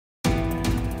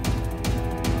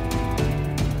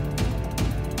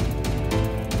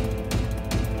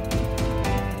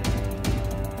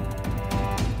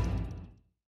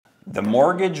The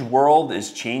mortgage world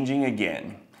is changing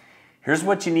again. Here's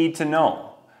what you need to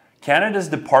know. Canada's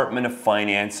Department of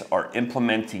Finance are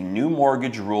implementing new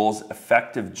mortgage rules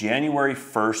effective January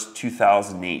 1st,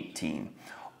 2018.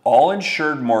 All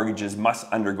insured mortgages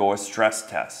must undergo a stress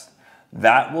test.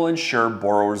 That will ensure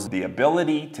borrowers the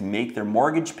ability to make their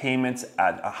mortgage payments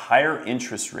at a higher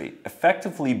interest rate.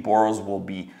 Effectively, borrowers will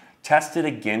be tested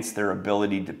against their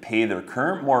ability to pay their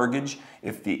current mortgage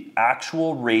if the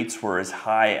actual rates were as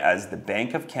high as the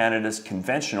Bank of Canada's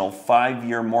conventional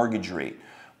 5-year mortgage rate,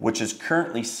 which is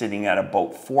currently sitting at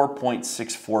about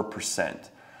 4.64%.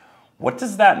 What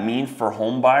does that mean for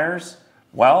home buyers?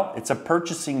 Well, it's a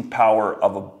purchasing power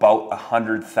of about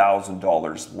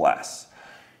 $100,000 less.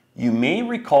 You may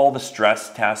recall the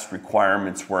stress test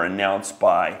requirements were announced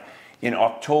in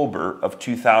October of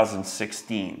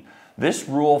 2016. This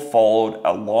rule followed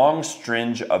a long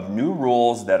string of new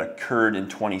rules that occurred in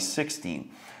 2016.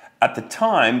 At the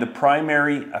time, the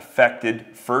primary affected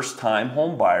first-time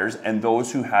home buyers and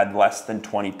those who had less than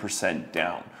 20%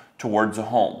 down towards a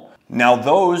home. Now,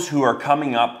 those who are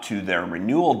coming up to their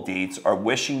renewal dates or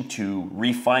wishing to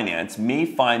refinance may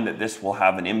find that this will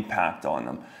have an impact on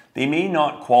them. They may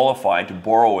not qualify to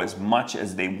borrow as much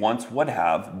as they once would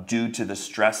have due to the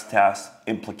stress test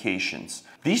implications.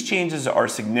 These changes are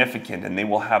significant and they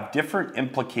will have different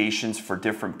implications for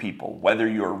different people. Whether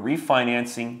you're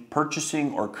refinancing,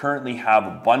 purchasing, or currently have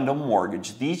a bundle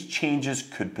mortgage, these changes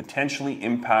could potentially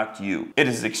impact you. It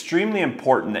is extremely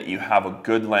important that you have a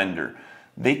good lender.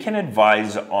 They can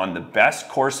advise on the best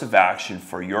course of action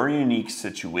for your unique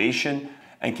situation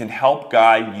and can help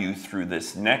guide you through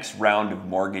this next round of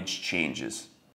mortgage changes.